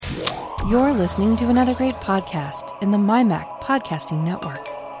You're listening to another great podcast in the MyMac Podcasting Network.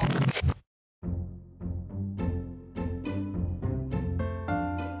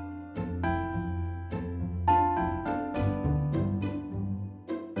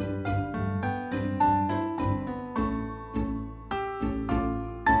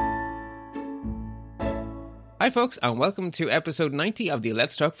 Hi folks, and welcome to episode 90 of the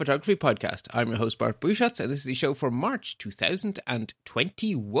Let's Talk Photography podcast. I'm your host Bart Buschatz, and this is the show for March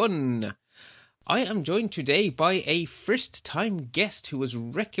 2021. I am joined today by a first-time guest who was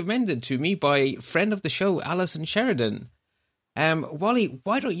recommended to me by a friend of the show, Alison Sheridan. Wally,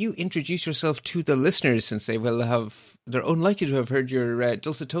 why don't you introduce yourself to the listeners, since they're unlikely to have heard your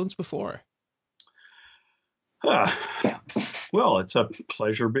dulcet tones before? Well, it's a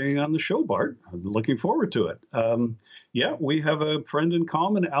pleasure being on the show, Bart. I'm looking forward to it. We have a friend in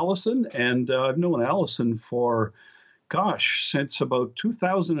common, Alison, and I've known Alison for, since about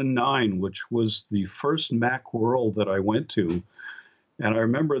 2009, which was the first Macworld that I went to. And I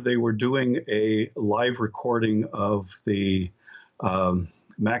remember they were doing a live recording of the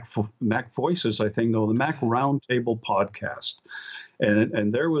Mac Voices, the Mac Roundtable podcast.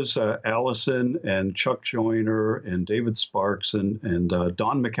 And there was Alison and Chuck Joyner and David Sparks and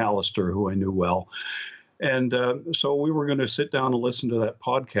Don McAllister, who I knew well. And so we were going to sit down and listen to that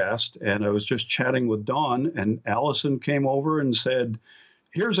podcast. And I was just chatting with Don, and Alison came over and said,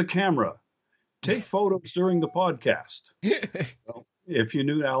 "Here's a camera. Take photos during the podcast." Well, if you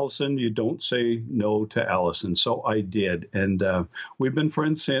knew Alison, you don't say no to Alison. So I did. And we've been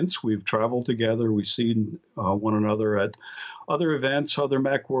friends since. We've traveled together. We've seen one another at other events, other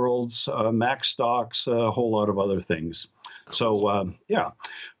Macworlds, Mac Stocks, a whole lot of other things. Cool. So,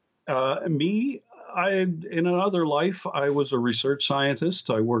 in another life, I was a research scientist.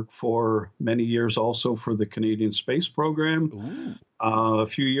 I worked for many years also for the Canadian Space Program. A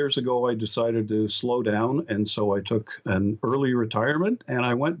few years ago, I decided to slow down, and so I took an early retirement, and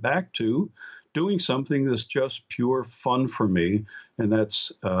I went back to doing something that's just pure fun for me, and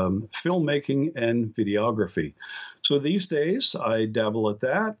that's filmmaking and videography. So these days, I dabble at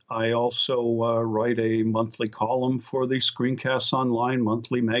that. I also write a monthly column for the Screencasts Online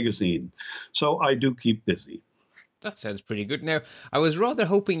monthly magazine. So I do keep busy. That sounds pretty good. Now, I was rather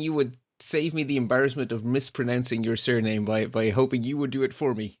hoping you would save me the embarrassment of mispronouncing your surname by hoping you would do it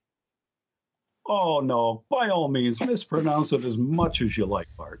for me. Oh, no. By all means, mispronounce it as much as you like,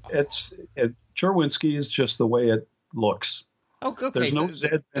 Bart. Cherwinski is just the way it looks. Oh, okay. There's no Z.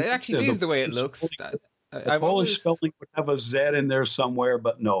 It actually is the way it looks. The Polish spelling would have a Z in there somewhere,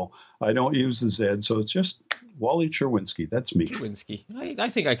 but no, I don't use the Z. So it's just Wally Cherwinski. That's me. Cherwinski. I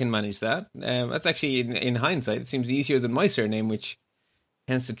think I can manage that. That's actually, in hindsight, it seems easier than my surname, which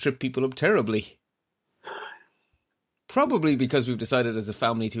tends to trip people up terribly. Probably because we've decided as a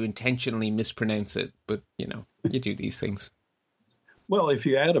family to intentionally mispronounce it, but, you do these things. Well, if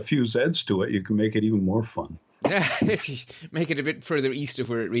you add a few Zs to it, you can make it even more fun. Yeah, make it a bit further east of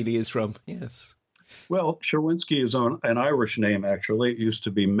where it really is from, yes. Well, Cherwinski is an Irish name, actually. It used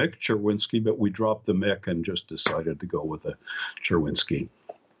to be Mick Cherwinski, but we dropped the Mick and just decided to go with the Cherwinski.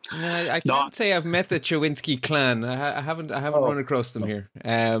 I can't say I've met the Cherwinski clan. I haven't run across them here.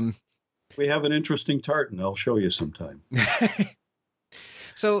 We have an interesting tartan. I'll show you sometime.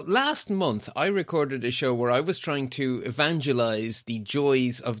 So last month, I recorded a show where I was trying to evangelize the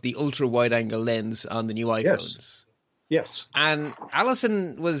joys of the ultra-wide-angle lens on the new iPhones. Yes. And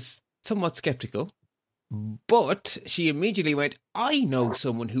Alison was somewhat skeptical, but she immediately went, "I know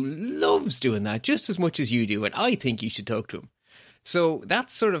someone who loves doing that just as much as you do, and I think you should talk to him." So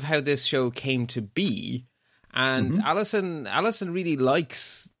that's sort of how this show came to be. And Alison really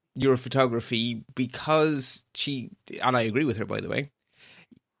likes your photography because and I agree with her, by the way,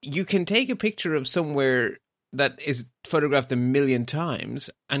 you can take a picture of somewhere that is photographed a million times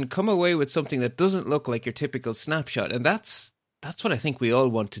and come away with something that doesn't look like your typical snapshot. And that's what I think we all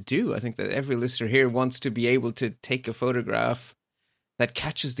want to do. I think that every listener here wants to be able to take a photograph that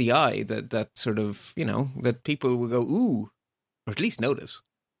catches the eye, that sort of, that people will go, ooh, or at least notice.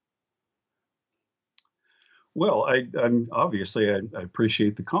 Well, I'm obviously, I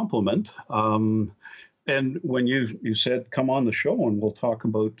appreciate the compliment. And when you said, come on the show and we'll talk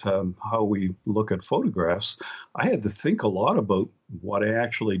about how we look at photographs, I had to think a lot about what I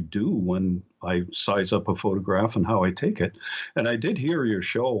actually do when I size up a photograph and how I take it. And I did hear your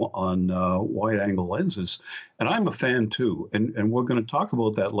show on wide-angle lenses, and I'm a fan too. And we're going to talk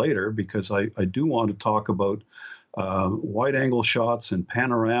about that later because I do want to talk about wide-angle shots and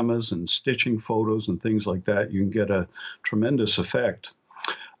panoramas and stitching photos and things like that. You can get a tremendous effect.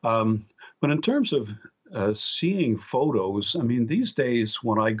 But in terms of seeing photos. I mean, these days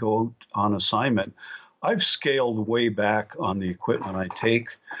when I go on assignment, I've scaled way back on the equipment I take.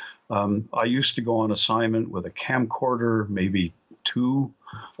 I used to go on assignment with a camcorder, maybe 2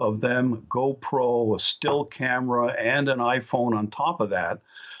 of them, GoPro, a still camera, and an iPhone on top of that.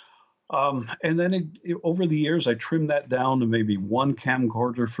 And then over the years, I trimmed that down to maybe 1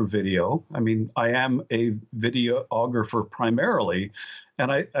 camcorder for video. I mean, I am a videographer primarily,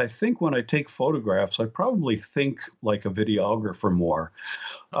 and I think when I take photographs, I probably think like a videographer more.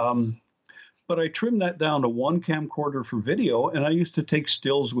 But I trimmed that down to 1 camcorder for video, and I used to take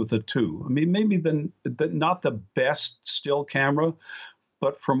stills with it too. I mean, maybe not the best still camera,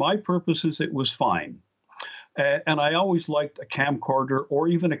 but for my purposes, it was fine. And I always liked a camcorder or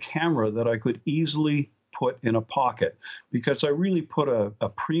even a camera that I could easily put in a pocket, because I really put a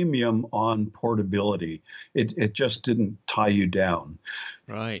premium on portability. It just didn't tie you down.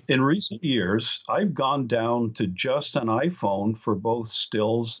 Right. In recent years, I've gone down to just an iPhone for both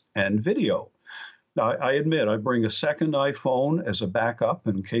stills and video. Now, I admit I bring a second iPhone as a backup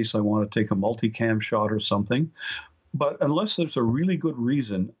in case I want to take a multicam shot or something. But unless there's a really good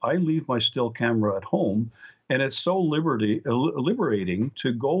reason, I leave my still camera at home. And it's so liberating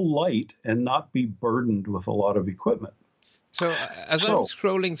to go light and not be burdened with a lot of equipment. So as I'm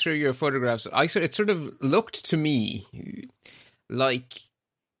scrolling through your photographs, it sort of looked to me like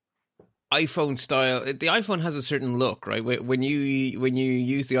iPhone style. The iPhone has a certain look, right? When you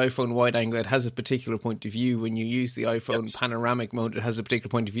use the iPhone wide angle, it has a particular point of view. When you use the iPhone panoramic mode, it has a particular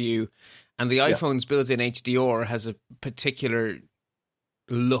point of view. And the iPhone's built-in HDR has a particular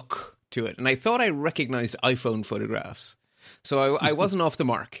look to it. And I thought I recognized iPhone photographs. So I wasn't off the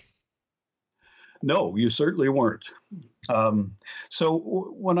mark. No, you certainly weren't. So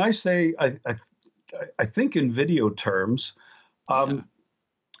when I say I think in video terms, the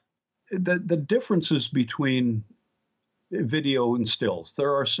differences between video and stills,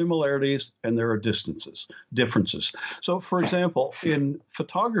 there are similarities and there are differences. So for example, in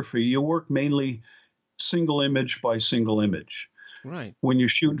photography, you work mainly single image by single image. Right. When you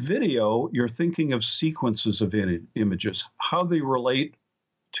shoot video, you're thinking of sequences of images, how they relate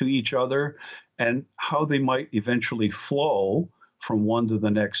to each other, and how they might eventually flow from one to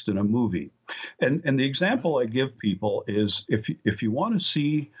the next in a movie. And the example I give people is if you want to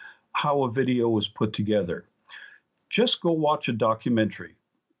see how a video is put together, just go watch a documentary.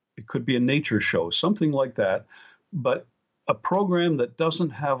 It could be a nature show, something like that, but a program that doesn't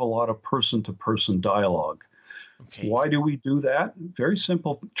have a lot of person-to-person dialogue. Okay. Why do we do that? Very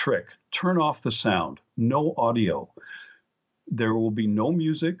simple trick. Turn off the sound. No audio. There will be no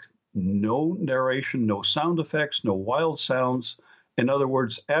music, no narration, no sound effects, no wild sounds. In other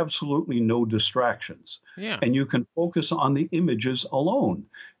words, absolutely no distractions. Yeah. And you can focus on the images alone.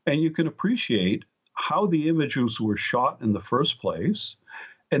 And you can appreciate how the images were shot in the first place,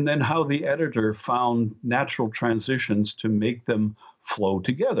 and then how the editor found natural transitions to make them flow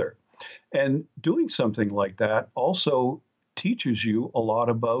together. And doing something like that also teaches you a lot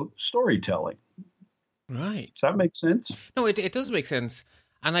about storytelling. Right. Does that make sense? No, it does make sense.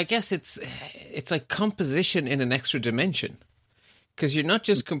 And I guess it's like composition in an extra dimension. Because you're not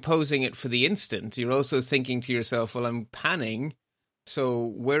just composing it for the instant. You're also thinking to yourself, well, I'm panning. So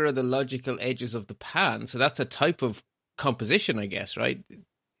where are the logical edges of the pan? So that's a type of composition, I guess, right?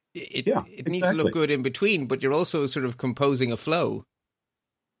 It needs to look good in between, but you're also sort of composing a flow.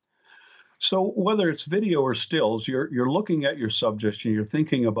 So whether it's video or stills, you're looking at your subject and you're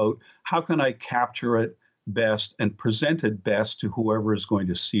thinking about how can I capture it best and present it best to whoever is going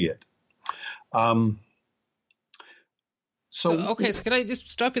to see it. So can I just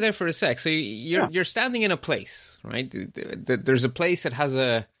stop you there for a sec? So you're standing in a place, right? There's a place that has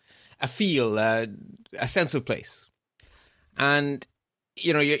a feel, a sense of place, and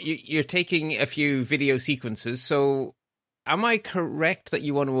you're taking a few video sequences. So, am I correct that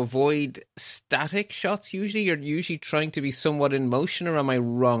you want to avoid static shots? Usually, you're usually trying to be somewhat in motion, or am I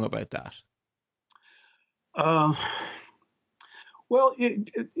wrong about that? Well,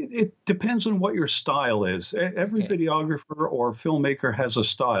 it depends on what your style is. Every videographer or filmmaker has a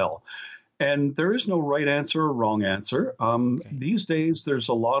style, and there is no right answer or wrong answer. These days, there's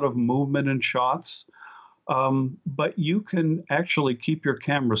a lot of movement in shots, but you can actually keep your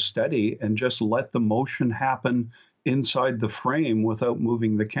camera steady and just let the motion happen inside the frame without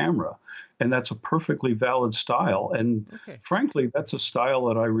moving the camera. And that's a perfectly valid style. And frankly, that's a style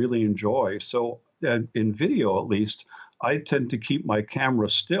that I really enjoy. So in video, at least, I tend to keep my camera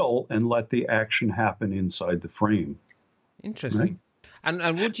still and let the action happen inside the frame. Interesting.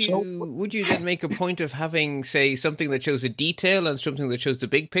 And would you then make a point of having, say, something that shows a detail and something that shows the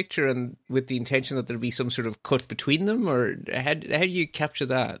big picture, and with the intention that there'll be some sort of cut between them, or how do you capture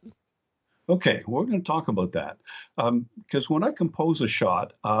that? Okay, we're going to talk about that because when I compose a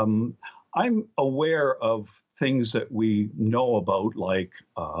shot, I'm aware of things that we know about, like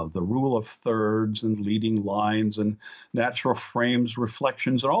the rule of thirds and leading lines and natural frames,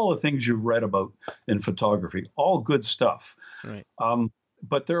 reflections, and all the things you've read about in photography. All good stuff. Right.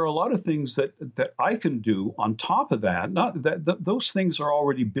 But there are a lot of things that I can do on top of that. Not that those things are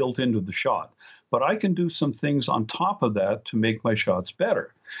already built into the shot, but I can do some things on top of that to make my shots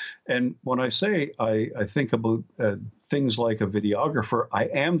better. And when I say I think about things like a videographer, I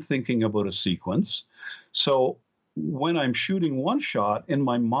am thinking about a sequence. So when I'm shooting one shot, in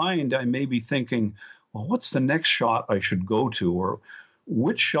my mind, I may be thinking, well, what's the next shot I should go to? Or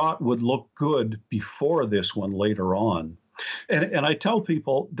which shot would look good before this one later on? And I tell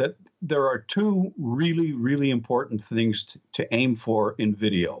people that there are two really, really important things to aim for in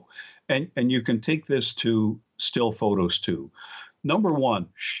video. And you can take this to still photos too. Number one,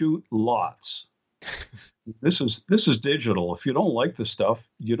 shoot lots. This is digital. If you don't like the stuff,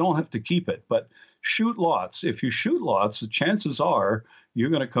 you don't have to keep it. But shoot lots. If you shoot lots, the chances are you're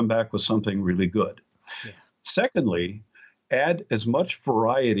going to come back with something really good. Yeah. Secondly, add as much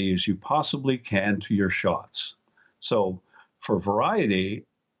variety as you possibly can to your shots. So for variety,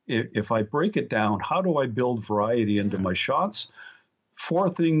 if I break it down, how do I build variety into my shots? Four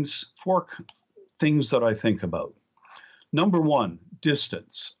things that I think about. Number one,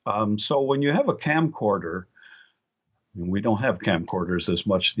 distance. So when you have a camcorder, and we don't have camcorders as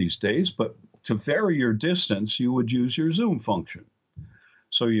much these days, but to vary your distance, you would use your zoom function.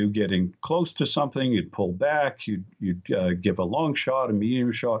 So you're getting close to something, you'd pull back, you'd give a long shot, a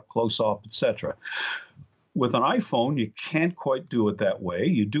medium shot, close up, etc. With an iPhone, you can't quite do it that way.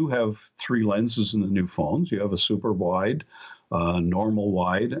 You do have three lenses in the new phones. You have a super wide, normal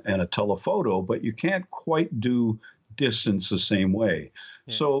wide, and a telephoto, but you can't quite do distance the same way.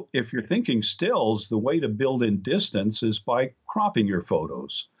 Yeah. So if you're thinking stills, the way to build in distance is by cropping your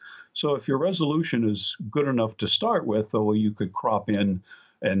photos. So if your resolution is good enough to start with, though, you could crop in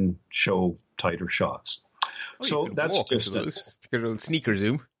and show tighter shots. Well, so that's walk, distance. Get a little sneaker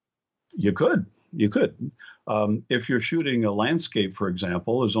zoom. You could. If you're shooting a landscape, for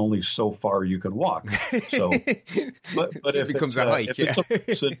example, there's only so far you can walk. So, but so if it becomes a hike, if it's a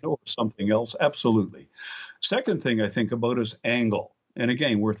person or something else, absolutely. Second thing I think about is angle. And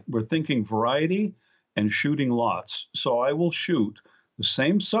again, we're thinking variety and shooting lots. So I will shoot the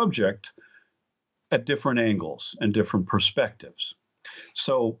same subject at different angles and different perspectives.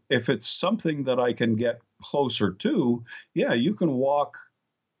 So if it's something that I can get closer to, yeah, you can walk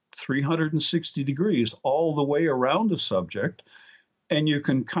 360 degrees all the way around a subject, and you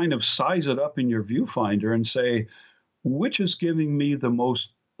can kind of size it up in your viewfinder and say, which is giving me the most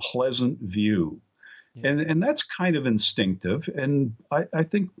pleasant view? Yeah. And that's kind of instinctive. And I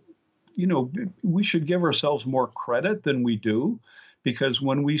think, we should give ourselves more credit than we do, because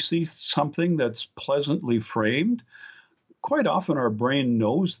when we see something that's pleasantly framed, quite often our brain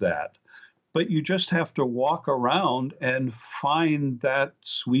knows that. But you just have to walk around and find that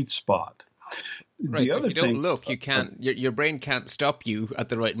sweet spot. Right. So if you don't look, you can't. Your brain can't stop you at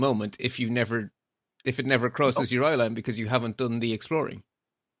the right moment if it never crosses your eye line because you haven't done the exploring.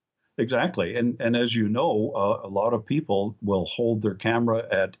 Exactly, and as you know, a lot of people will hold their camera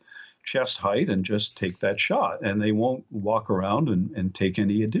at chest height and just take that shot, and they won't walk around and take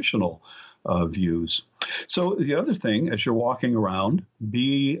any additional views. So the other thing, as you're walking around,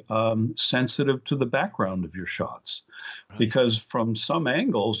 be sensitive to the background of your shots, right? Because from some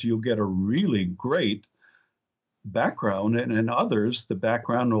angles, you'll get a really great background, and in others, the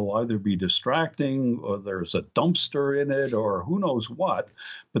background will either be distracting or there's a dumpster in it or who knows what,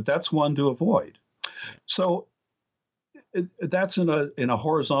 but that's one to avoid. So that's in a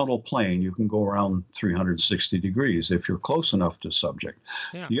horizontal plane. You can go around 360 degrees if you're close enough to subject.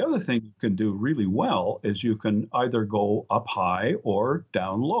 Yeah. The other thing you can do really well is you can either go up high or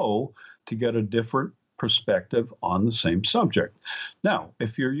down low to get a different perspective on the same subject. Now,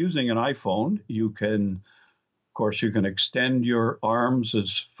 if you're using an iPhone, you can extend your arms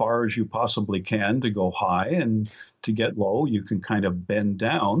as far as you possibly can to go high, and to get low, you can kind of bend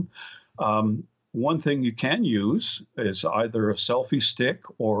down. One thing you can use is either a selfie stick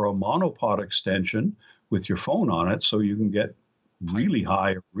or a monopod extension with your phone on it, so you can get really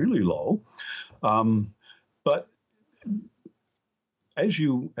high or really low. But as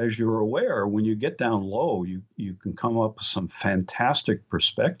you're aware, when you get down low, you can come up with some fantastic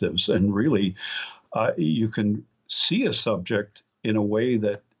perspectives, and really you can see a subject in a way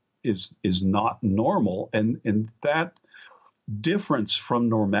that is not normal, and that difference from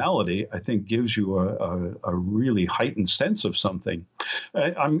normality, I think, gives you a really heightened sense of something.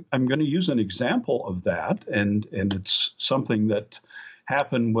 I'm going to use an example of that, and it's something that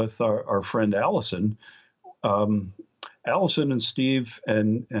happened with our friend Allison. Allison and Steve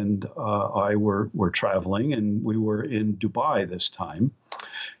and I were traveling, and we were in Dubai this time.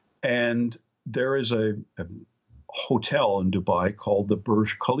 And there is a hotel in Dubai called the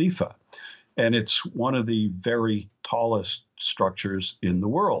Burj Khalifa, and it's one of the very tallest structures in the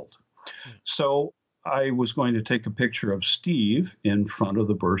world. So I was going to take a picture of Steve in front of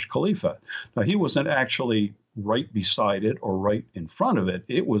the Burj Khalifa. Now, he wasn't actually right beside it or right in front of it.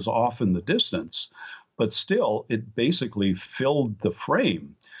 It was off in the distance, but still, it basically filled the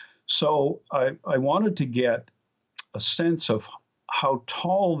frame. So I wanted to get a sense of how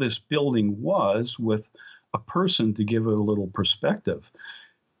tall this building was with a person to give it a little perspective.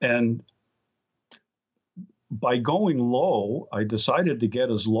 And by going low, I decided to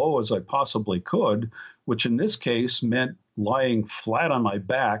get as low as I possibly could, which in this case meant lying flat on my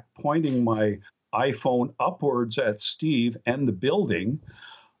back, pointing my iPhone upwards at Steve and the building.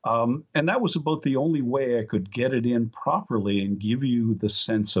 And that was about the only way I could get it in properly and give you the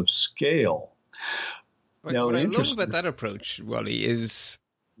sense of scale. Now, what I love about that approach, Wally, is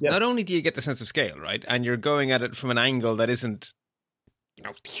not only do you get the sense of scale, right, and you're going at it from an angle that isn't,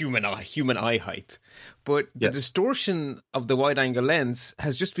 human eye height, but the distortion of the wide angle lens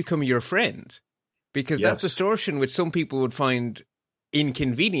has just become your friend, because that distortion, which some people would find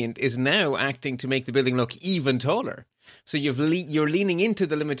inconvenient, is now acting to make the building look even taller. So you're leaning into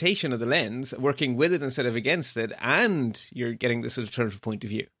the limitation of the lens, working with it instead of against it, and you're getting this alternative point of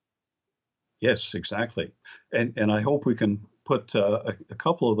view. Yes, exactly. And I hope we can put a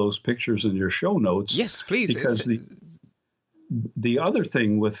couple of those pictures in your show notes. Yes, please. Because the other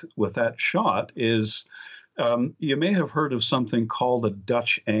thing with that shot is you may have heard of something called a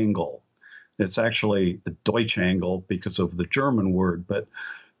Dutch angle. It's actually a Deutsch angle because of the German word, but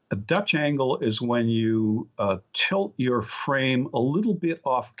a Dutch angle is when you tilt your frame a little bit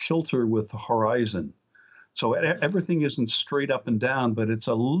off kilter with the horizon. So everything isn't straight up and down, but it's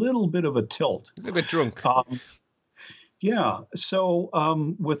a little bit of a tilt. A little bit drunk.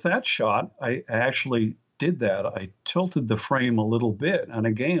 So with that shot, I actually did that. I tilted the frame a little bit. And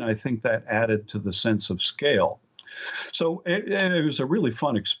again, I think that added to the sense of scale. So it was a really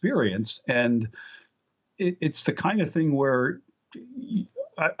fun experience. And it's the kind of thing where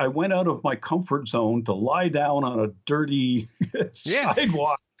I went out of my comfort zone to lie down on a dirty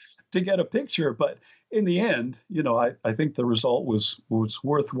sidewalk to get a picture. But in the end, I think the result was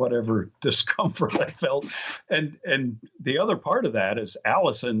worth whatever discomfort I felt. And the other part of that is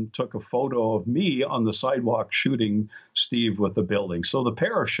Allison took a photo of me on the sidewalk shooting Steve with the building. So the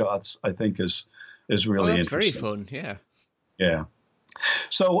pair of shots, I think, is really interesting. Very fun, yeah. Yeah.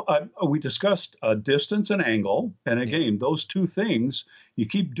 So we discussed distance and angle. And again, those two things, you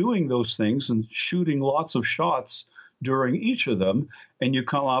keep doing those things and shooting lots of shots during each of them, and you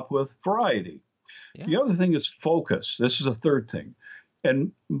come up with variety. Yeah. The other thing is focus. This is a third thing.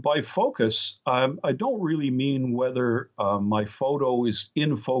 And by focus, I don't really mean whether my photo is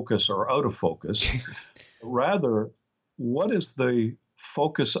in focus or out of focus. Rather, what is the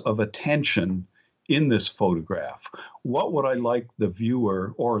focus of attention in this photograph? What would I like the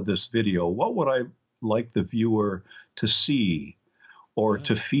viewer, or this video, what would I like the viewer to see or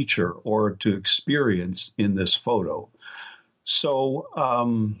to feature or to experience in this photo? So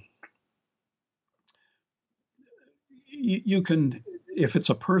you can, if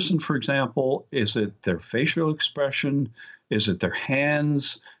it's a person, for example, is it their facial expression? Is it their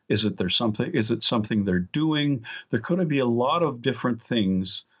hands? Is it something they're doing? There could be a lot of different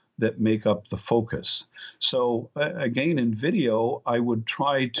things that make up the focus. So again, in video, I would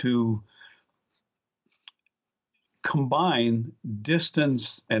try to combine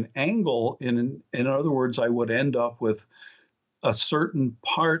distance and angle. In other words, I would end up with a certain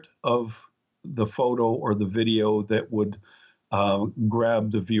part of the photo or the video that would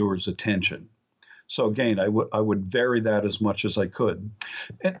grab the viewer's attention. So again, I would vary that as much as I could.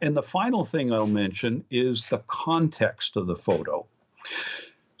 And the final thing I'll mention is the context of the photo.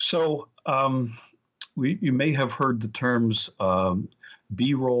 So you may have heard the terms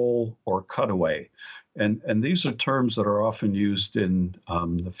B-roll or cutaway. And these are terms that are often used in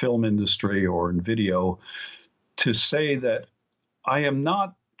the film industry or in video to say that I am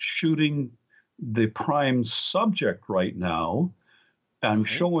not shooting the prime subject right now. I'm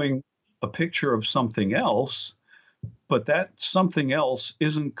showing a picture of something else, but that something else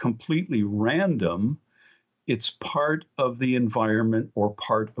isn't completely random. it's part of the environment or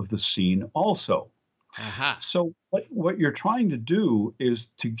part of the scene also. Aha. So what you're trying to do is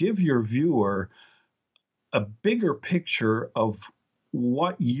to give your viewer a bigger picture of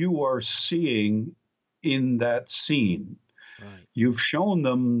what you are seeing in that scene. Right. You've shown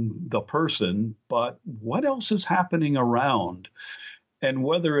them the person, but what else is happening around? And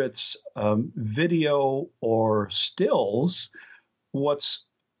whether it's video or stills, what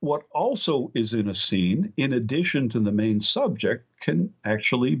also is in a scene, in addition to the main subject, can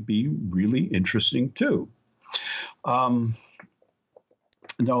actually be really interesting too. Now,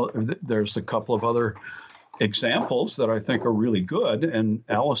 there's a couple of other examples that I think are really good, and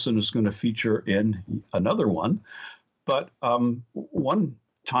Allison is going to feature in another one. But one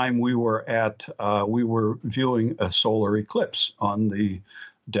time we were viewing a solar eclipse on the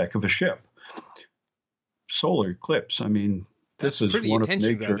deck of a ship. Solar eclipse, I mean, That's this is one of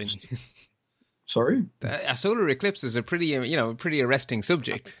nature's. Sorry? A solar eclipse is a pretty arresting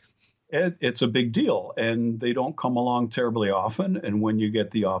subject. It's a big deal, and they don't come along terribly often. And when you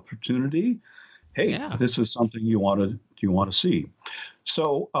get the opportunity, hey, this is something you want to see.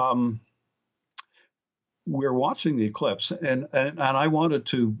 So we're watching the eclipse, and I wanted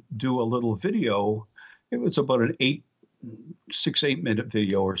to do a little video. It was about an 8 minute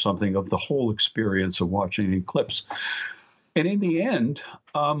video or something of the whole experience of watching the eclipse. And in the end,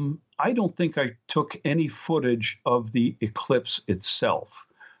 I don't think I took any footage of the eclipse itself.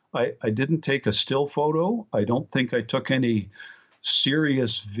 I didn't take a still photo. I don't think I took any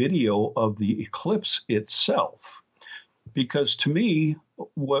serious video of the eclipse itself. Because to me,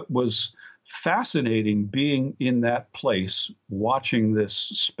 what was fascinating being in that place, watching this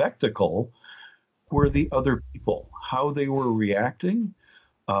spectacle, were the other people, how they were reacting,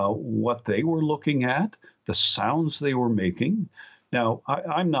 what they were looking at, the sounds they were making. Now,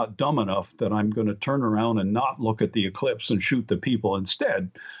 I'm not dumb enough that I'm going to turn around and not look at the eclipse and shoot the people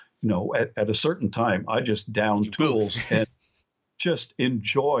instead. You know, at a certain time, I just downed tools and just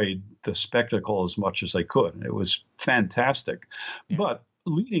enjoyed the spectacle as much as I could. It was fantastic. Yeah. But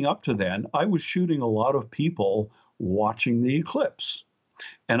leading up to then, I was shooting a lot of people watching the eclipse.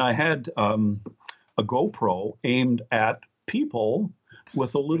 And I had a GoPro aimed at people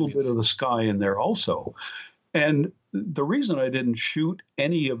with a little bit of the sky in there also. And the reason I didn't shoot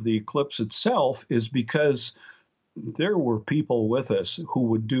any of the eclipse itself is because there were people with us who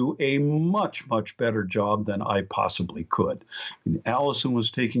would do a much, much better job than I possibly could. And Allison was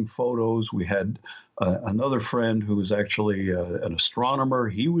taking photos. We had another friend who was actually an astronomer.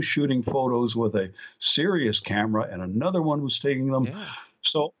 He was shooting photos with a serious camera, and another one was taking them. Yeah.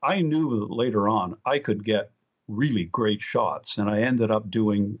 So I knew that later on I could get really great shots, and I ended up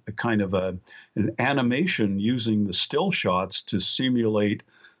doing a kind of an animation using the still shots to simulate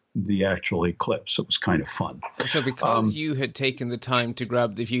the actual eclipse. It was kind of fun. So because you had taken the time to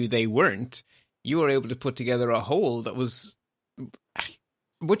grab the view they weren't, you were able to put together a whole that was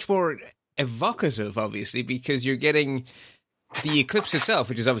much more evocative, obviously, because you're getting the eclipse itself,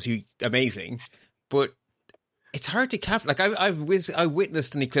 which is obviously amazing, but it's hard to capture. Like I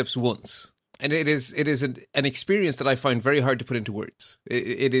witnessed an eclipse once, and it is an experience that I find very hard to put into words.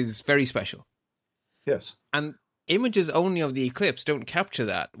 It is very special. Yes. And images only of the eclipse don't capture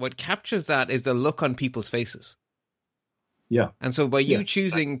that. What captures that is the look on people's faces. Yeah. And so by you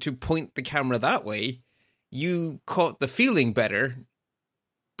choosing to point the camera that way, you caught the feeling better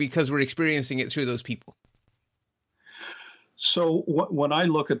because we're experiencing it through those people. So when I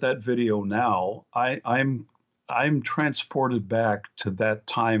look at that video now, I'm transported back to that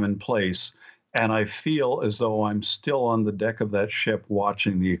time and place, and I feel as though I'm still on the deck of that ship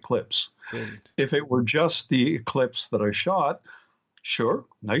watching the eclipse. Brilliant. If it were just the eclipse that I shot, sure,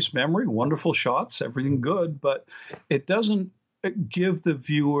 nice memory, wonderful shots, everything good, but it doesn't give the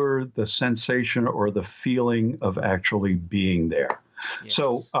viewer the sensation or the feeling of actually being there. Yes.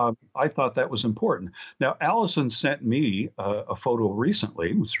 So I thought that was important. Now, Allison sent me a photo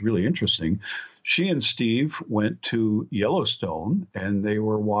recently. It was really interesting. She and Steve went to Yellowstone, and they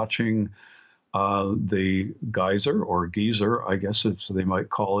were watching the geyser, or geezer, I guess they might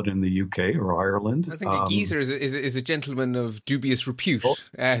call it in the UK or Ireland. I think a geezer is a gentleman of dubious repute.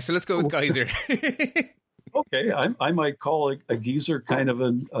 So let's go with geyser. Okay, I might call a geezer kind of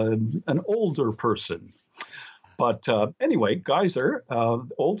an older person. But anyway, geyser,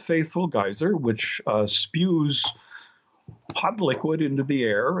 Old Faithful geyser, which spews hot liquid into the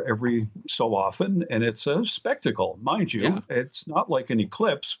air every so often, and it's a spectacle. Mind you, It's not like an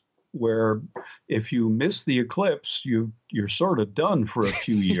eclipse, where if you miss the eclipse, you're sort of done for a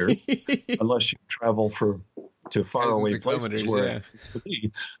few years, unless you travel for to faraway places where yeah. it used to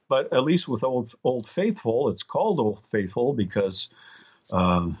be. But at least with Old Faithful, it's called Old Faithful because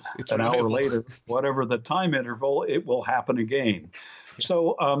an hour later, whatever the time interval, it will happen again. Yeah.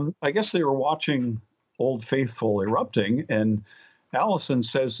 So I guess they were watching Old Faithful erupting, and Allison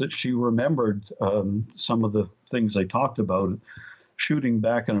says that she remembered some of the things they talked about, shooting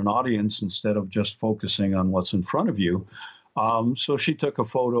back at an audience instead of just focusing on what's in front of you. So she took a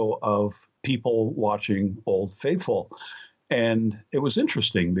photo of people watching Old Faithful. And it was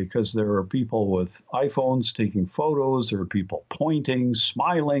interesting because there are people with iPhones taking photos, there are people pointing,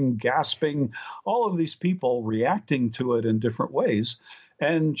 smiling, gasping, all of these people reacting to it in different ways.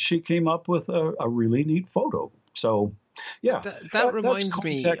 And she came up with a really neat photo. So, yeah, that reminds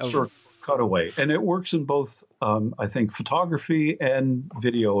me of cutaway. And it works in both, I think, photography and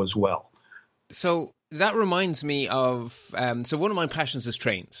video as well. So that reminds me of, so one of my passions is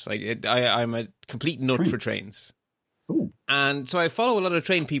trains. Like I'm a complete nut for trains. Ooh. And so I follow a lot of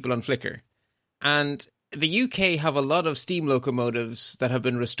train people on Flickr. And the UK have a lot of steam locomotives that have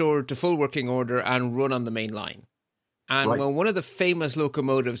been restored to full working order and run on the main line. And when one of the famous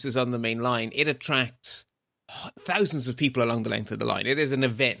locomotives is on the main line, it attracts thousands of people along the length of the line. It is an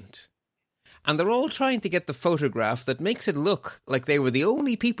event. And they're all trying to get the photograph that makes it look like they were the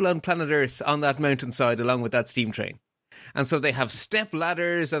only people on planet Earth on that mountainside along with that steam train. And so they have step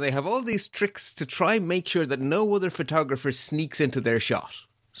ladders and they have all these tricks to try and make sure that no other photographer sneaks into their shot.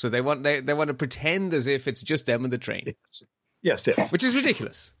 So they want to pretend as if it's just them and the train. Yes. Which is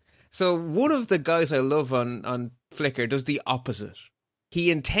ridiculous. So one of the guys I love on Flickr does the opposite. He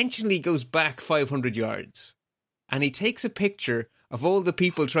intentionally goes back 500 yards and he takes a picture of all the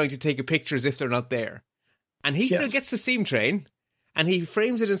people trying to take a picture as if they're not there. And he still gets the steam train, and he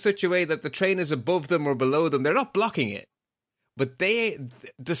frames it in such a way that the train is above them or below them. They're not blocking it. But the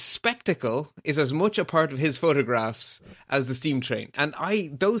spectacle is as much a part of his photographs as the steam train. And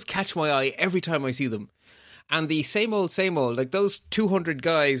those catch my eye every time I see them. And the same old, like those 200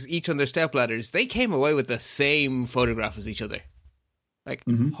 guys, each on their stepladders, they came away with the same photograph as each other. Like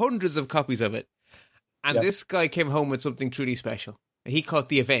hundreds of copies of it. And this guy came home with something truly special. He caught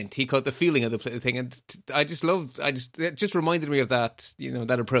the event. He caught the feeling of the thing. And it just reminded me of that,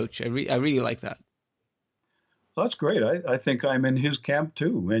 that approach. I really like that. Well, that's great. I think I'm in his camp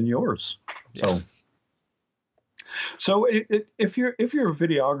too, and yours. Yeah. So if you're a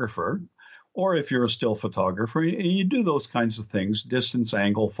videographer, or if you're a still photographer, you do those kinds of things, distance,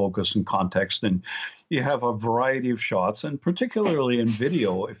 angle, focus, and context, and you have a variety of shots, and particularly in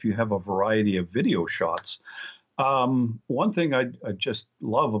video, if you have a variety of video shots. One thing I just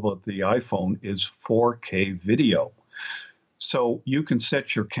love about the iPhone is 4K video. So you can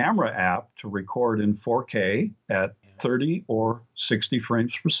set your camera app to record in 4K at 30 or 60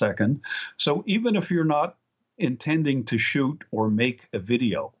 frames per second. So even if you're not intending to shoot or make a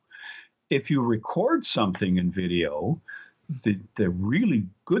video, if you record something in video, the really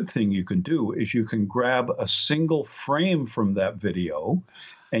good thing you can do is you can grab a single frame from that video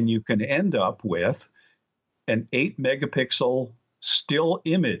and you can end up with an 8 megapixel still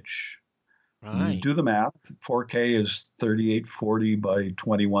image. Right. You do the math. 4K is 3840 by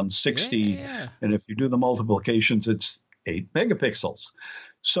 2160. Yeah. And if you do the multiplications, it's 8 megapixels.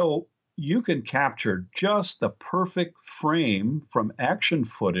 So you can capture just the perfect frame from action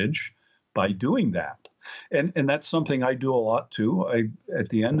footage by doing that. And that's something I do a lot too. At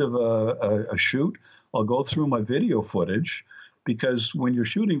the end of a shoot, I'll go through my video footage, because when you're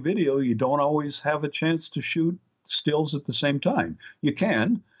shooting video, you don't always have a chance to shoot stills at the same time. You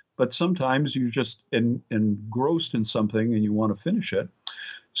can, but sometimes you're just engrossed in something and you want to finish it.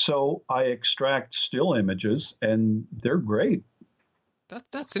 So I extract still images, and they're great.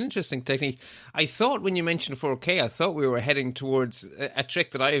 That's an interesting technique. I thought when you mentioned 4K, I thought we were heading towards a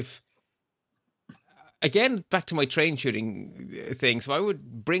trick that I've... Again, back to my train shooting thing. So I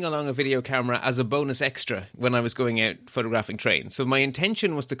would bring along a video camera as a bonus extra when I was going out photographing trains. So my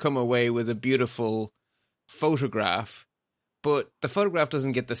intention was to come away with a beautiful photograph, but the photograph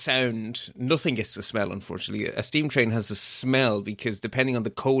doesn't get the sound. Nothing gets the smell, unfortunately. A steam train has a smell because depending on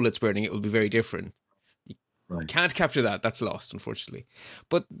the coal it's burning, it will be very different. Right. Can't capture that. That's lost, unfortunately.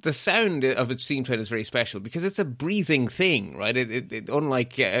 But the sound of a steam train is very special because it's a breathing thing, right? It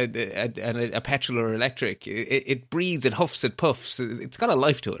unlike a petrol or electric, it breathes, it huffs, it puffs. It's got a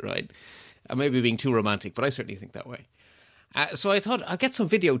life to it, right? I may be being too romantic, but I certainly think that way. So I thought I'll get some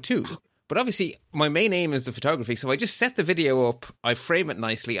video too. But obviously, my main aim is the photography. So I just set the video up, I frame it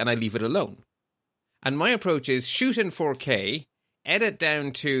nicely, and I leave it alone. And my approach is shoot in 4K, edit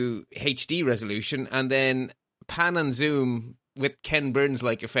down to HD resolution, and then pan and zoom with Ken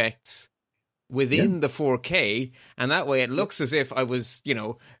Burns-like effects within the 4K, and that way it looks as if I was,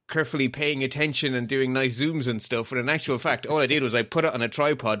 carefully paying attention and doing nice zooms and stuff, but in actual fact, all I did was I put it on a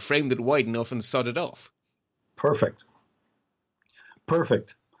tripod, framed it wide enough, and sawed it off. Perfect.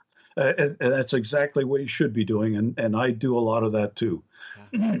 And that's exactly what you should be doing, and I do a lot of that too.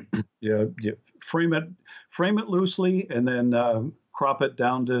 You frame it loosely, and then crop it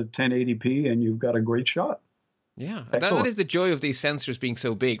down to 1080p, and you've got a great shot. Yeah, that is the joy of these sensors being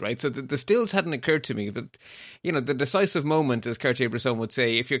so big, right? So the stills hadn't occurred to me, but the decisive moment, as Cartier-Bresson would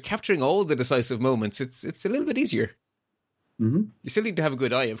say, if you're capturing all the decisive moments, it's a little bit easier. Mm-hmm. You still need to have a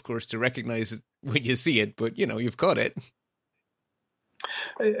good eye, of course, to recognize it when you see it, but you've caught it.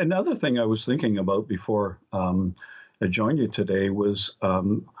 Another thing I was thinking about before I joined you today was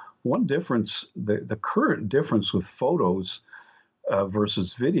one difference, the current difference with photos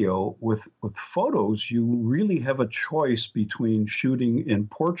versus video. With photos, you really have a choice between shooting in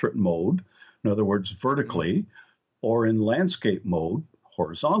portrait mode, in other words, vertically, or in landscape mode,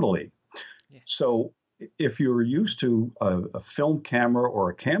 horizontally. Yeah. So if you were used to a film camera or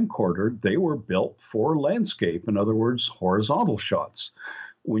a camcorder, they were built for landscape, in other words, horizontal shots.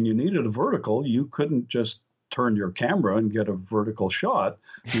 When you needed a vertical, you couldn't just turn your camera and get a vertical shot.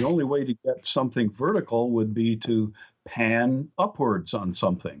 The only way to get something vertical would be to pan upwards on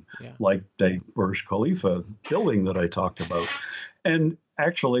something, like the Burj Khalifa building that I talked about. And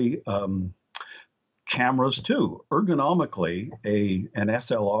actually, cameras too. Ergonomically, an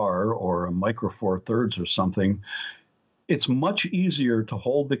SLR or a Micro Four Thirds or something, it's much easier to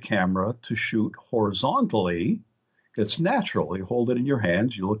hold the camera to shoot horizontally. It's natural. You hold it in your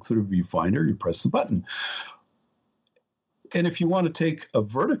hands, you look through the viewfinder, you press the button. And if you want to take a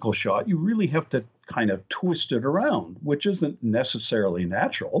vertical shot, you really have to kind of twist it around, which isn't necessarily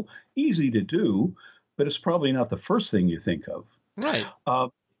natural. Easy to do, but it's probably not the first thing you think of. Right.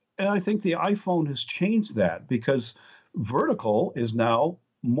 And I think the iPhone has changed that, because vertical is now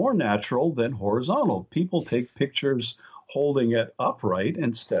more natural than horizontal. People take pictures holding it upright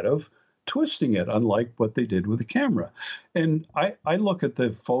instead of twisting it, unlike what they did with the camera. And I look at the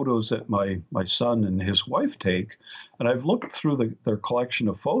photos that my son and his wife take, and I've looked through their collection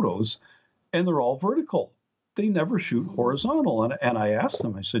of photos, and they're all vertical. They never shoot horizontal. And I asked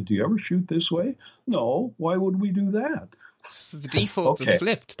them, I said, do you ever shoot this way? No. Why would we do that? So the default is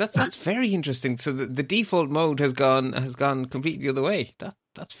flipped. That's very interesting. So the default mode has gone completely the other way.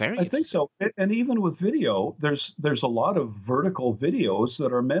 That's very I think so. And even with video, there's a lot of vertical videos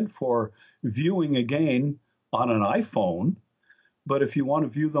that are meant for viewing again on an iPhone. But if you want to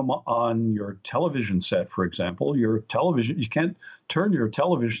view them on your television set, for example, you can't turn your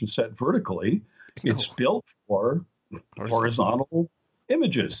television set vertically. No. It's built for horizontal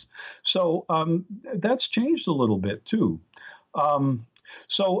images. So that's changed a little bit too.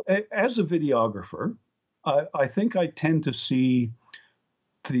 So as a videographer, I think I tend to see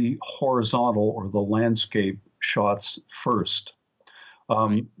the horizontal or the landscape shots first.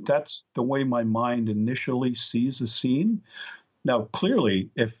 That's the way my mind initially sees a scene. Now, clearly,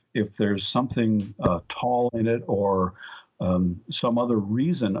 if there's something tall in it or some other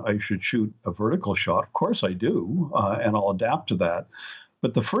reason I should shoot a vertical shot, of course I do, and I'll adapt to that.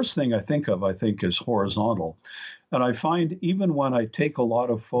 But the first thing I think is horizontal. And I find even when I take a lot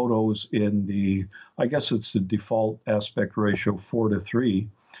of photos in I guess it's the default aspect ratio 4:3,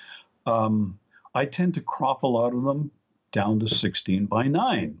 I tend to crop a lot of them down to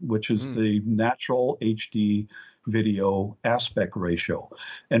 16:9, which is the natural HD video aspect ratio.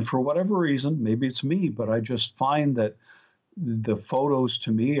 And for whatever reason, maybe it's me, but I just find that the photos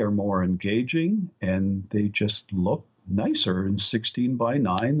to me are more engaging and they just look nicer in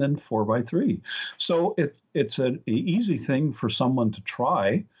 16:9 than 4:3. So it's an easy thing for someone to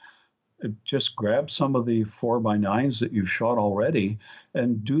try. Just grab some of the 4:9s that you've shot already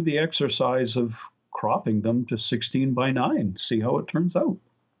and do the exercise of cropping them to 16:9. See how it turns out.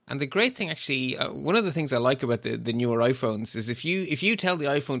 And the great thing, actually, one of the things I like about the newer iPhones is if you tell the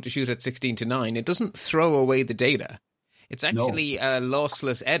iPhone to shoot at 16:9, it doesn't throw away the data. It's actually a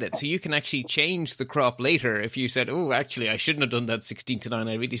lossless edit, so you can actually change the crop later if you said, oh, actually, I shouldn't have done that 16:9,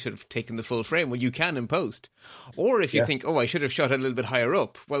 I really should have taken the full frame. Well, you can in post. Or if you think, oh, I should have shot it a little bit higher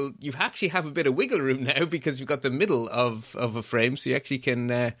up, well, you actually have a bit of wiggle room now because you've got the middle of a frame, so you actually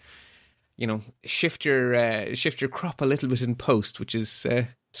can, shift your crop a little bit in post, which is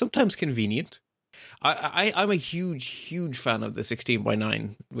sometimes convenient. I'm a huge fan of the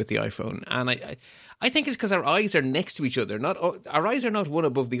 16:9 with the iPhone, and I think it's because our eyes are next to each other. Our eyes are not one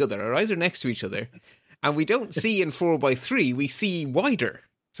above the other. Our eyes are next to each other, and we don't see in 4:3. We see wider.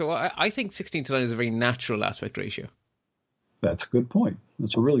 So I think 16:9 is a very natural aspect ratio. That's a good point.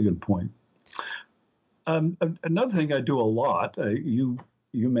 That's a really good point. Another thing I do a lot, you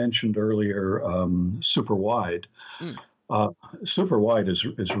mentioned earlier super wide. Super wide is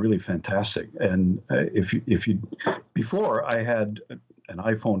really fantastic. And if you before I had an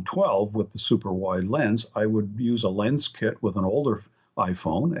iPhone 12 with the super wide lens, I would use a lens kit with an older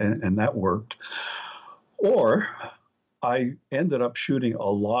iPhone, and that worked. Or I ended up shooting a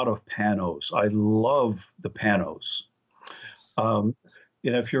lot of panos. I love the panos.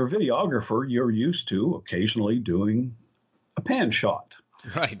 If you're a videographer, you're used to occasionally doing a pan shot.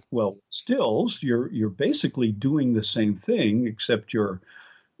 Right. Well, stills, you're basically doing the same thing, except you're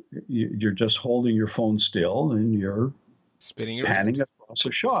just holding your phone still and you're spinning panning around across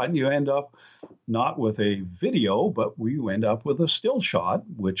a shot, and you end up not with a video, but we end up with a still shot,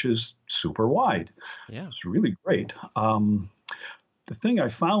 which is super wide. Yeah, it's really great. The thing I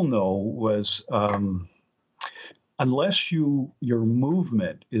found though was unless your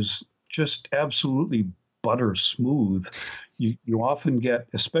movement is just absolutely butter smooth, you often get,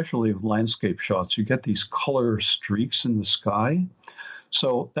 especially with landscape shots, you get these color streaks in the sky.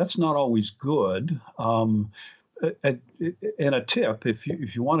 So that's not always good. And a tip, if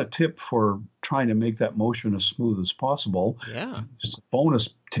you want a tip for trying to make that motion as smooth as possible, just a bonus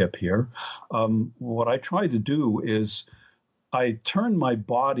tip here. What I try to do is I turn my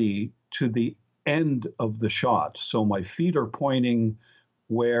body to the end of the shot. So my feet are pointing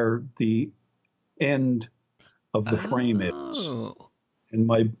where the end of the frame is. And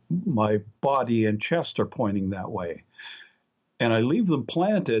my body and chest are pointing that way. And I leave them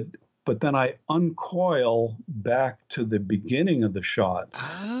planted, but then I uncoil back to the beginning of the shot.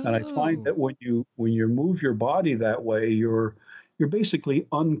 And I find that when you move your body that way, you're basically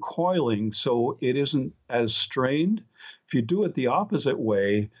uncoiling, so it isn't as strained. If you do it the opposite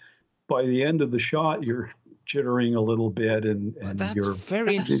way, by the end of the shot, you're jittering a little bit, and that's you're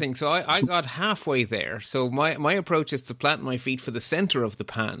very interesting. So I got halfway there. So my approach is to plant my feet for the center of the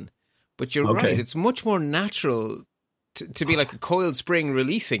pan. But you're right; it's much more natural to be like a coiled spring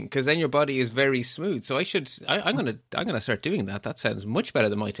releasing, because then your body is very smooth. So I'm gonna start doing that. That sounds much better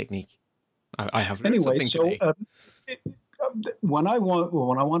than my technique. I have learned something today. When I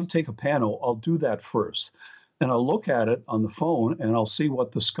want to take a pano, I'll do that first. And I'll look at it on the phone and I'll see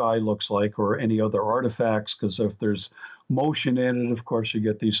what the sky looks like or any other artifacts, because if there's motion in it, of course, you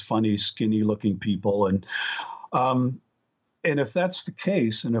get these funny, skinny looking people. And if that's the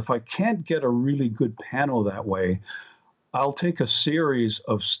case, and if I can't get a really good pano that way, I'll take a series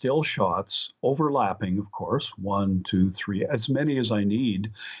of still shots, overlapping, of course, 1, 2, 3, as many as I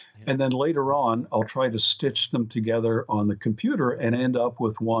need. Yeah. And then later on, I'll try to stitch them together on the computer and end up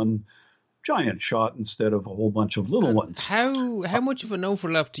with one giant shot instead of a whole bunch of little ones. How much of an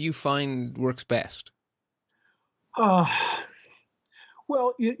overlap do you find works best?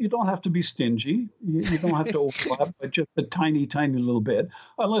 Well, you don't have to be stingy. You don't have to overlap, but just a tiny, tiny little bit.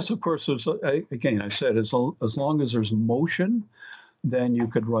 Unless, of course, again, I said, as long as there's motion, then you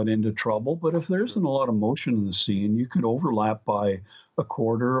could run into trouble. But if there isn't a lot of motion in the scene, you could overlap by a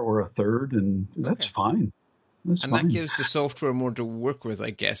quarter or a third, and that's fine. That gives the software more to work with,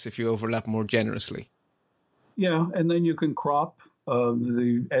 I guess, if you overlap more generously. Yeah, and then you can crop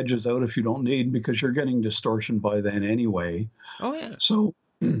the edges out if you don't need, because you're getting distortion by then anyway. Oh, yeah. So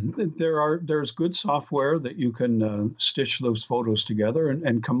there's good software that you can stitch those photos together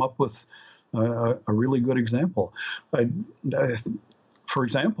and come up with a really good example. For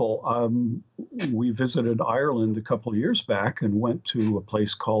example, we visited Ireland a couple of years back and went to a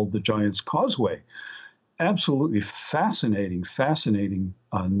place called the Giant's Causeway. Absolutely fascinating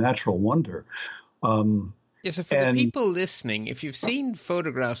natural wonder. So for the people listening, if you've seen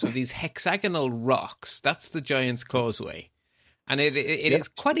photographs of these hexagonal rocks, that's the Giant's Causeway. And it is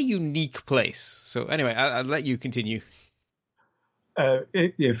quite a unique place. So anyway, I'll let you continue.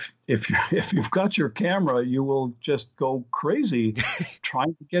 If you've got your camera, you will just go crazy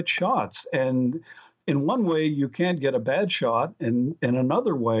trying to get shots. And in one way, you can't get a bad shot. And in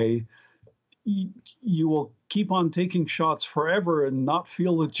another way, you will keep on taking shots forever and not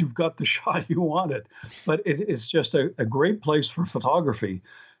feel that you've got the shot you wanted. But it's just a great place for photography.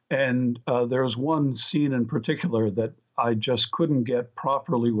 And there's one scene in particular that I just couldn't get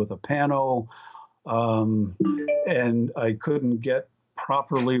properly with a pano, and I couldn't get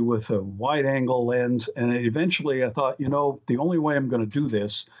properly with a wide-angle lens. And eventually I thought, the only way I'm going to do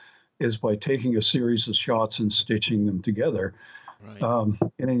this is by taking a series of shots and stitching them together. Right.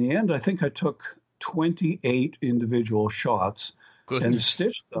 And in the end, I think I took 28 individual shots and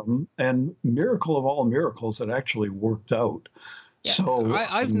stitched them. And miracle of all miracles, it actually worked out. Yeah, so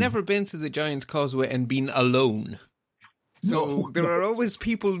I've never been to the Giant's Causeway and been alone. So there are always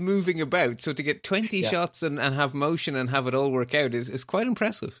people moving about. So to get 20 shots and have motion and have it all work out is quite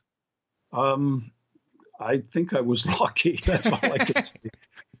impressive. I think I was lucky. That's all I can say.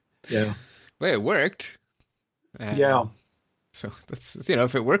 Yeah. Well, it worked. Yeah. So that's,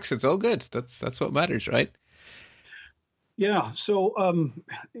 if it works, it's all good. That's what matters, right? Yeah. So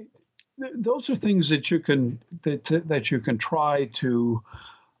those are things that you can try to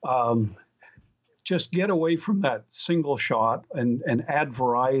just get away from that single shot and add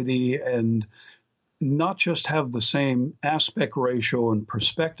variety and not just have the same aspect ratio and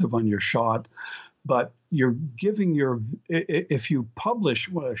perspective on your shot, but you're giving if you publish,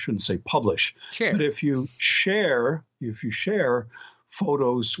 well, I shouldn't say publish, sure, but if you share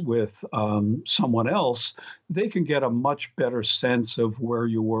photos with someone else, they can get a much better sense of where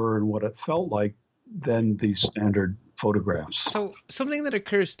you were and what it felt like than the standard photographs. So something that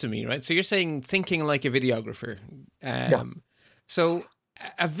occurs to me, right? So you're saying thinking like a videographer. So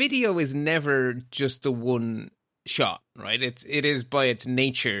a video is never just the one shot, right? It is by its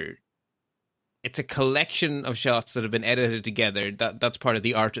nature. It's a collection of shots that have been edited together. That's part of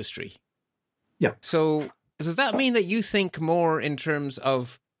the artistry. Yeah. So does that mean that you think more in terms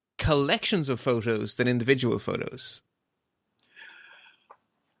of collections of photos than individual photos?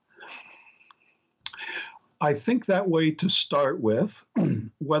 I think that way to start with.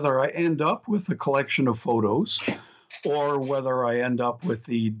 Whether I end up with a collection of photos or whether I end up with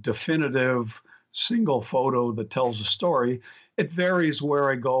the definitive single photo that tells a story, it varies where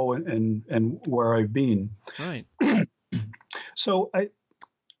I go and where I've been. Right. So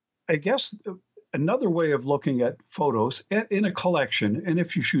I guess another way of looking at photos in a collection, and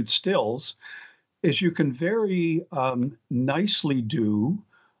if you shoot stills, is you can very nicely do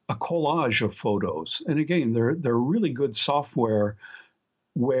a collage of photos. And again, they're really good software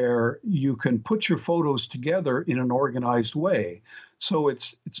where you can put your photos together in an organized way. So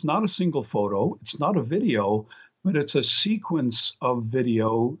it's not a single photo, it's not a video, but it's a sequence of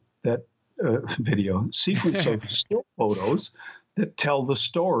sequence of still photos that tell the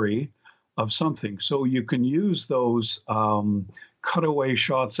story of something. So you can use those cutaway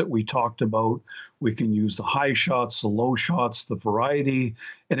shots that we talked about. We can use the high shots, the low shots, the variety,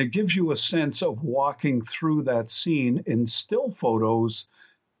 and it gives you a sense of walking through that scene in still photos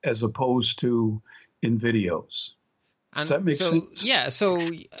as opposed to in videos. And does that make sense? Yeah, so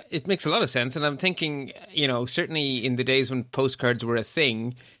it makes a lot of sense. And I'm thinking, certainly in the days when postcards were a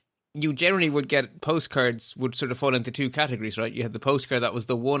thing, you generally would get postcards would sort of fall into two categories, right? You had the postcard that was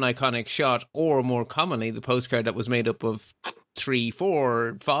the one iconic shot, or more commonly, the postcard that was made up of 3,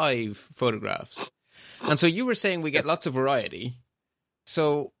 4, 5 photographs. And so you were saying we get lots of variety.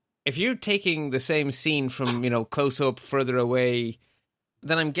 So if you're taking the same scene from, close up, further away,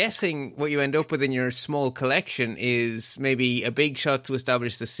 then I'm guessing what you end up with in your small collection is maybe a big shot to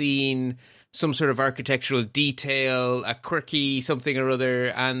establish the scene, some sort of architectural detail, a quirky something or other.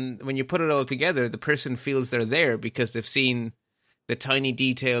 And when you put it all together, the person feels they're there because they've seen the tiny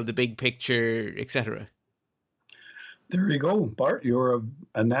detail, the big picture, etc. There you go, Bart. You're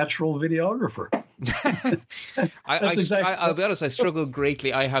a natural videographer. I'll be honest, I struggle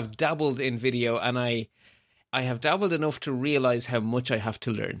greatly. I have dabbled in video and I have dabbled enough to realize how much I have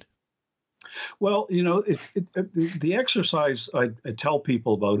to learn. Well, the exercise I tell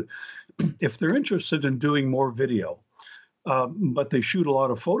people about, if they're interested in doing more video, but they shoot a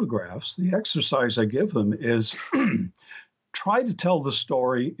lot of photographs, the exercise I give them is try to tell the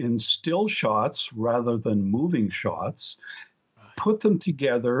story in still shots rather than moving shots. Put them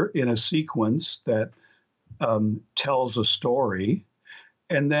together in a sequence that tells a story,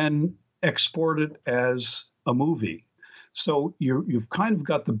 and then export it as a movie. So you've kind of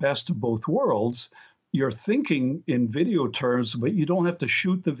got the best of both worlds. You're thinking in video terms, but you don't have to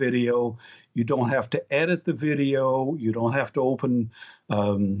shoot the video. You don't have to edit the video. You don't have to open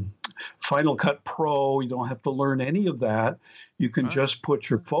Final Cut Pro. You don't have to learn any of that. You can just put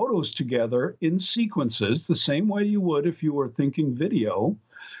your photos together in sequences the same way you would if you were thinking video.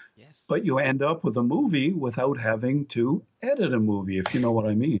 Yes. But you end up with a movie without having to edit a movie, if you know what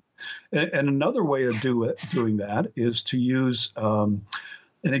I mean. And another way of doing that is to use an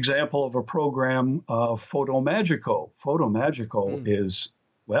example of a program, Photomagico. Photomagico is,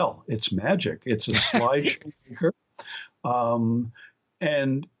 well, it's magic. It's a slideshow maker.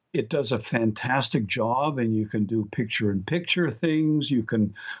 And it does a fantastic job, and you can do picture-in-picture things. You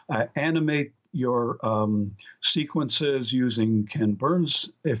can animate your sequences using Ken Burns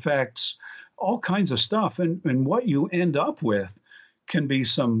effects, all kinds of stuff. And what you end up with can be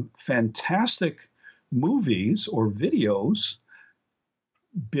some fantastic movies or videos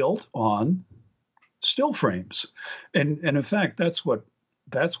built on still frames, and in fact, that's what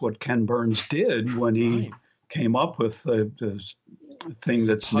Ken Burns did when he Right. came up with the thing These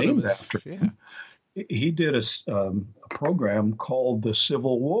that's named eponymous, after yeah. him. He did a program called The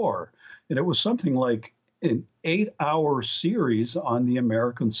Civil War, and it was something like an 8-hour series on the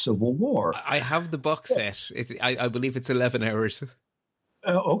American Civil War. I have the box set. I believe it's 11 hours.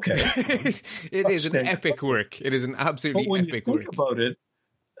 Okay. It is an epic work. It is an absolutely But when epic you work. think about it,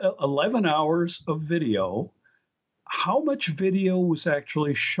 11 hours of video, how much video was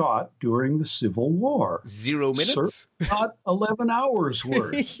actually shot during the Civil War? 0 minutes? Not 11 hours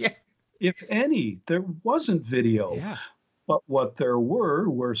worth. Yeah. If any, there wasn't video. Yeah. But what there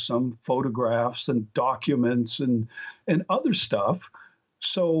were some photographs and documents and other stuff.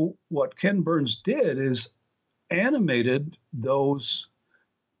 So what Ken Burns did is animated those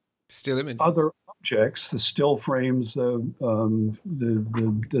Still images. other objects, the still frames, the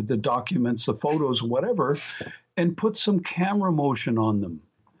documents, the photos, whatever, and put some camera motion on them.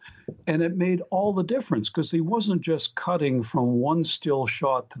 And it made all the difference because he wasn't just cutting from one still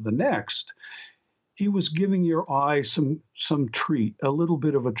shot to the next. He was giving your eye some treat, a little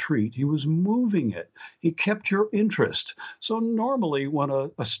bit of a treat. He was moving it. He kept your interest. So normally when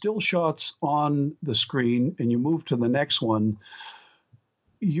a still shot's on the screen and you move to the next one,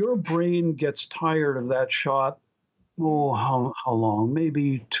 your brain gets tired of that shot. Oh, how long?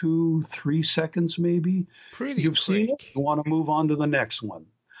 Maybe 2-3 seconds, maybe. Pretty You've seen it. quick. You want to move on to the next one.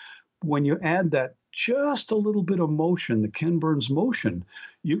 When you add that just a little bit of motion, the Ken Burns motion,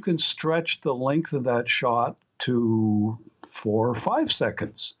 you can stretch the length of that shot to 4 or 5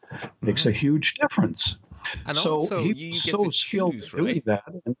 seconds. Makes a huge difference. And So also, he you was get so to skilled choose, at doing right? that,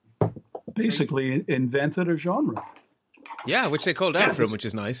 and basically invented a genre. Yeah, which they called out for him, which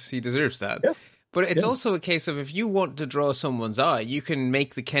is nice. He deserves that. Yeah. But it's Yeah. also a case of if you want to draw someone's eye, you can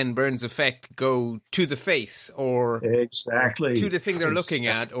make the Ken Burns effect go to the face or Exactly. to the thing they're looking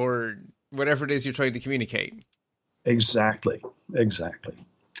at or whatever it is you're trying to communicate. Exactly.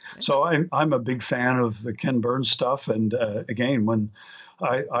 So I'm a big fan of the Ken Burns stuff. And again, when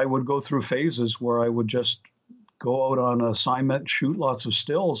I would go through phases where I would just go out on assignment, shoot lots of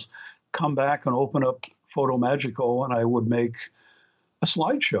stills, come back and open up Photo Magico, and I would make a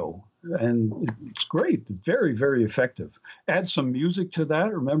slideshow. And it's great. Very, very effective. Add some music to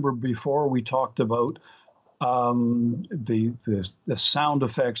that. Remember before we talked about the sound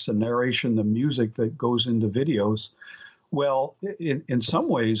effects, the narration, the music that goes into videos. Well, in some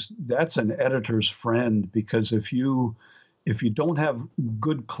ways, that's an editor's friend, because if you don't have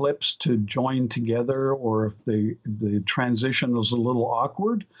good clips to join together, or if the transition is a little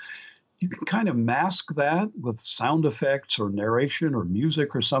awkward, you can kind of mask that with sound effects or narration or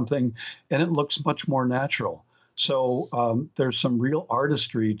music or something, and it looks much more natural. So there's some real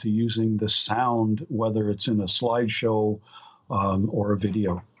artistry to using the sound, whether it's in a slideshow or a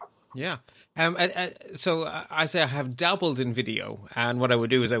video. Yeah. So I say I have dabbled in video, and what I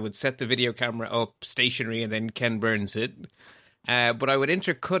would do is I would set the video camera up stationary and then Ken Burns it. But I would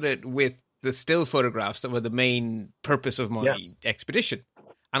intercut it with the still photographs that were the main purpose of my expedition.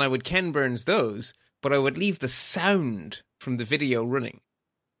 And I would Ken Burns those, but I would leave the sound from the video running.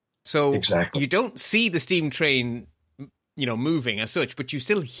 So you don't see the steam train, moving as such, but you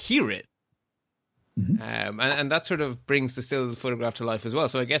still hear it. Mm-hmm. And that sort of brings the still photograph to life as well.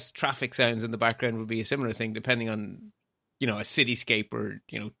 So I guess traffic sounds in the background would be a similar thing, depending on, a cityscape or,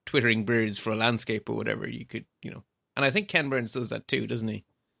 twittering birds for a landscape or whatever you could, And I think Ken Burns does that too, doesn't he?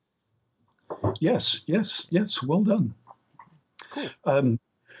 Yes. Well done. Cool.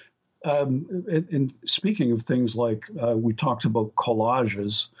 And speaking of things like we talked about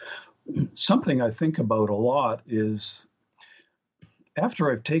collages, something I think about a lot is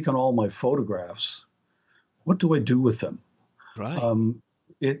after I've taken all my photographs, what do I do with them? Right.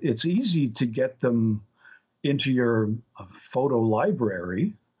 It's easy to get them into your photo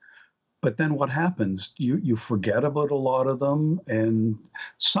library, but then what happens? You forget about a lot of them, and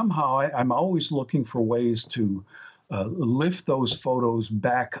somehow I'm always looking for ways to lift those photos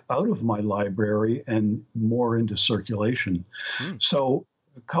back out of my library and more into circulation. So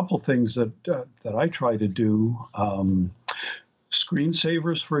a couple things that I try to do,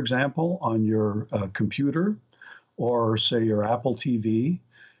 screensavers, for example, on your computer or say your Apple TV,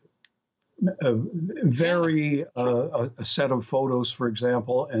 vary a set of photos, for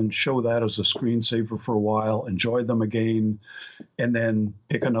example, and show that as a screensaver for a while, enjoy them again, and then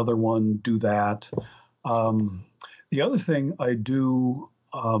pick another one, do that. The other thing I do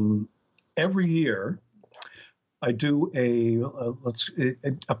every year, I do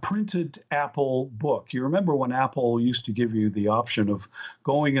a printed Apple book. You remember when Apple used to give you the option of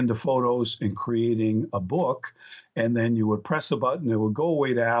going into Photos and creating a book, and then you would press a button, it would go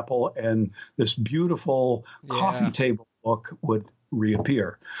away to Apple, and this beautiful coffee table book would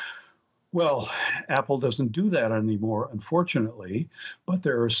reappear. Well, Apple doesn't do that anymore, unfortunately, but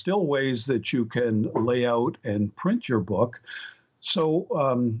there are still ways that you can lay out and print your book. So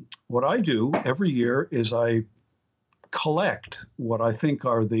what I do every year is I collect what I think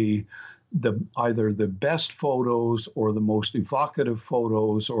are the either the best photos or the most evocative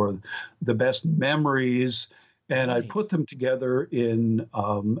photos or the best memories, and I put them together in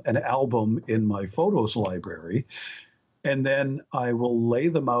an album in my photos library. And then I will lay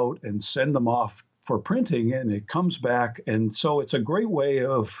them out and send them off for printing, and it comes back. And so it's a great way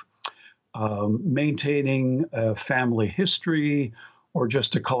of maintaining a family history or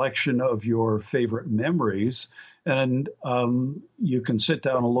just a collection of your favorite memories. And you can sit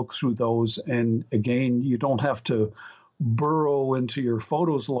down and look through those. And again, you don't have to burrow into your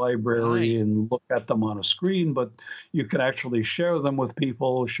photos library and look at them on a screen, but you can actually share them with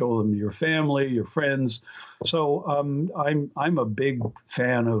people, show them to your family, your friends. So I'm a big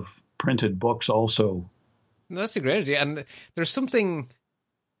fan of printed books also. That's a great idea. And there's something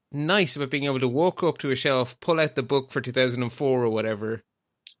nice about being able to walk up to a shelf, pull out the book for 2004 or whatever,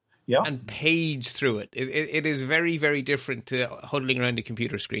 and page through it. It is very, very different to huddling around a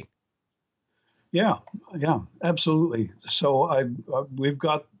computer screen. Yeah, absolutely. So we've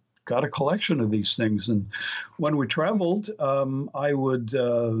got a collection of these things, and when we traveled, I would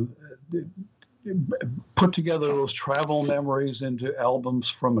put together those travel memories into albums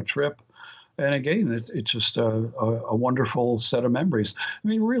from a trip. And again, it's just a wonderful set of memories. I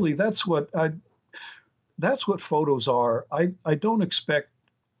mean, really, that's what photos are. I don't expect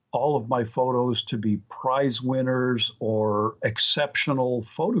all of my photos to be prize winners or exceptional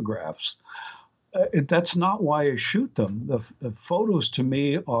photographs. That's not why I shoot them. The photos to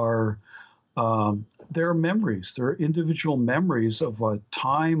me are they're memories. They're individual memories of a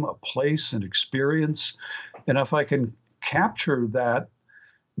time, a place, an experience. And if I can capture that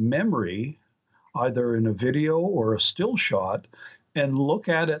memory, either in a video or a still shot, and look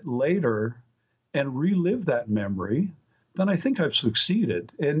at it later and relive that memory, then I think I've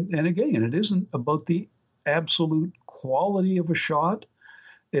succeeded. And again, it isn't about the absolute quality of a shot.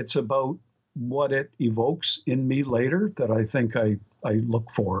 It's about what it evokes in me later that I think I look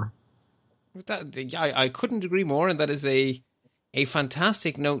for. I couldn't agree more, and that is a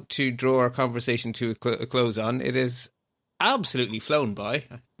fantastic note to draw our conversation to a close on. It is absolutely flown by.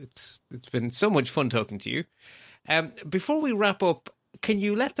 It's been so much fun talking to you. Before we wrap up, can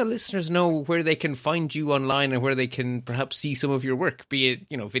you let the listeners know where they can find you online and where they can perhaps see some of your work, be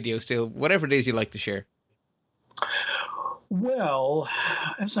it, video, still, whatever it is you like to share? Well,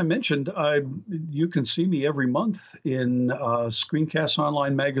 as I mentioned, you can see me every month in Screencast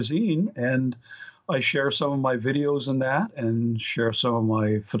Online magazine, and I share some of my videos in that and share some of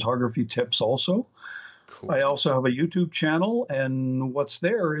my photography tips also. Cool. I also have a YouTube channel, and what's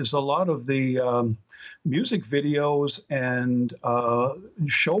there is a lot of the music videos and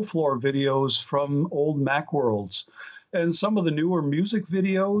show floor videos from old Macworlds. And some of the newer music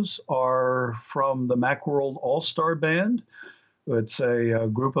videos are from the Macworld All-Star Band. It's a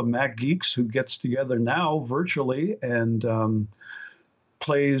group of Mac geeks who gets together now virtually and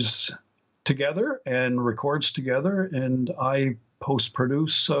plays together and records together. And I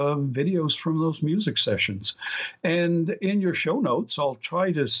post-produce videos from those music sessions. And in your show notes, I'll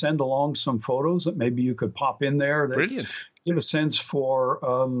try to send along some photos that maybe you could pop in there to Brilliant. Give a sense for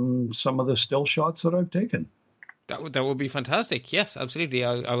some of the still shots that I've taken. That would be fantastic. Yes, absolutely.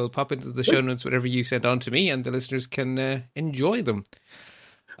 I will pop into the show notes, whatever you send on to me, and the listeners can enjoy them.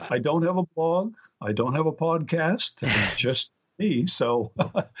 I don't have a blog. I don't have a podcast. Just me. So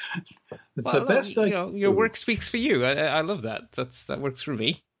it's the best your work speaks for you. I love that. That works for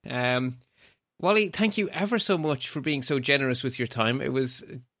me. Wally, thank you ever so much for being so generous with your time. It was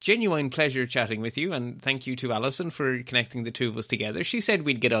a genuine pleasure chatting with you, and thank you to Alison for connecting the two of us together. She said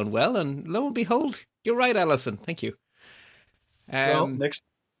we'd get on well, and lo and behold, you're right, Alison. Thank you. Well, next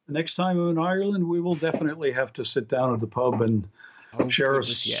time I'm in Ireland, we will definitely have to sit down at the pub and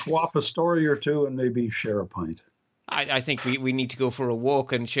swap a story or two, and maybe share a pint. I think we need to go for a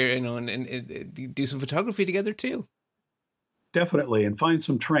walk and share, and do some photography together too. Definitely, and find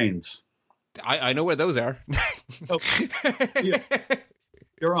some trains. I know where those are. Okay. Yeah.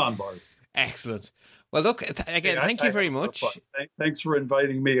 You're on, Bart. Excellent. Well, look, again, thank you very much. Thanks for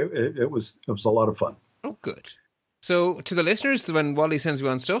inviting me. It was a lot of fun. Oh, good. So, to the listeners, when Wally sends me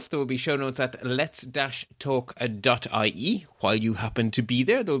on stuff, there will be show notes at lets-talk.ie. While you happen to be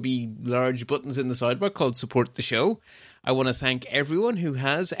there will be large buttons in the sidebar called Support the Show. I want to thank everyone who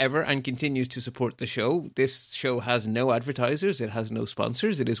has ever and continues to support the show. This show has no advertisers. It has no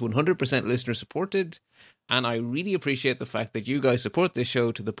sponsors. It is 100% listener supported. And I really appreciate the fact that you guys support this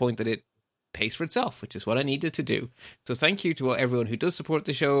show to the point that it pays for itself, which is what I needed to do. So thank you to everyone who does support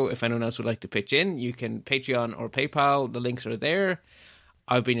the show. If anyone else would like to pitch in, you can Patreon or PayPal. The links are there.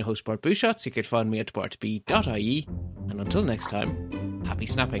 I've been your host, Bart Busschots. You can find me at bartb.ie. And until next time, happy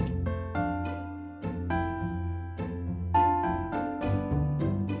snapping.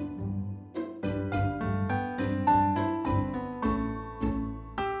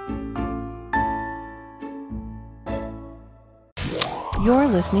 You're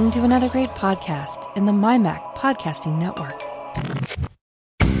listening to another great podcast in the MyMac Podcasting Network.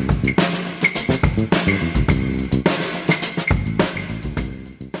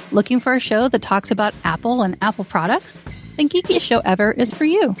 Looking for a show that talks about Apple and Apple products? Then Geekiest Show Ever is for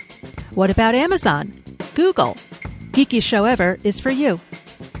you. What about Amazon? Google? Geekiest Show Ever is for you.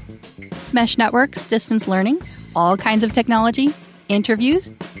 Mesh networks, distance learning, all kinds of technology,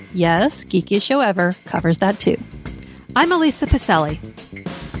 interviews. Yes, Geekiest Show Ever covers that too. I'm Elisa Pacelli.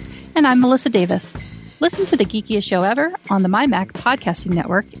 And I'm Melissa Davis. Listen to the Geekiest Show Ever on the MyMac Podcasting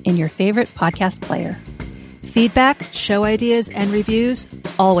Network in your favorite podcast player. Feedback, show ideas, and reviews,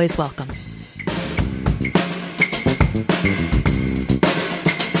 always welcome.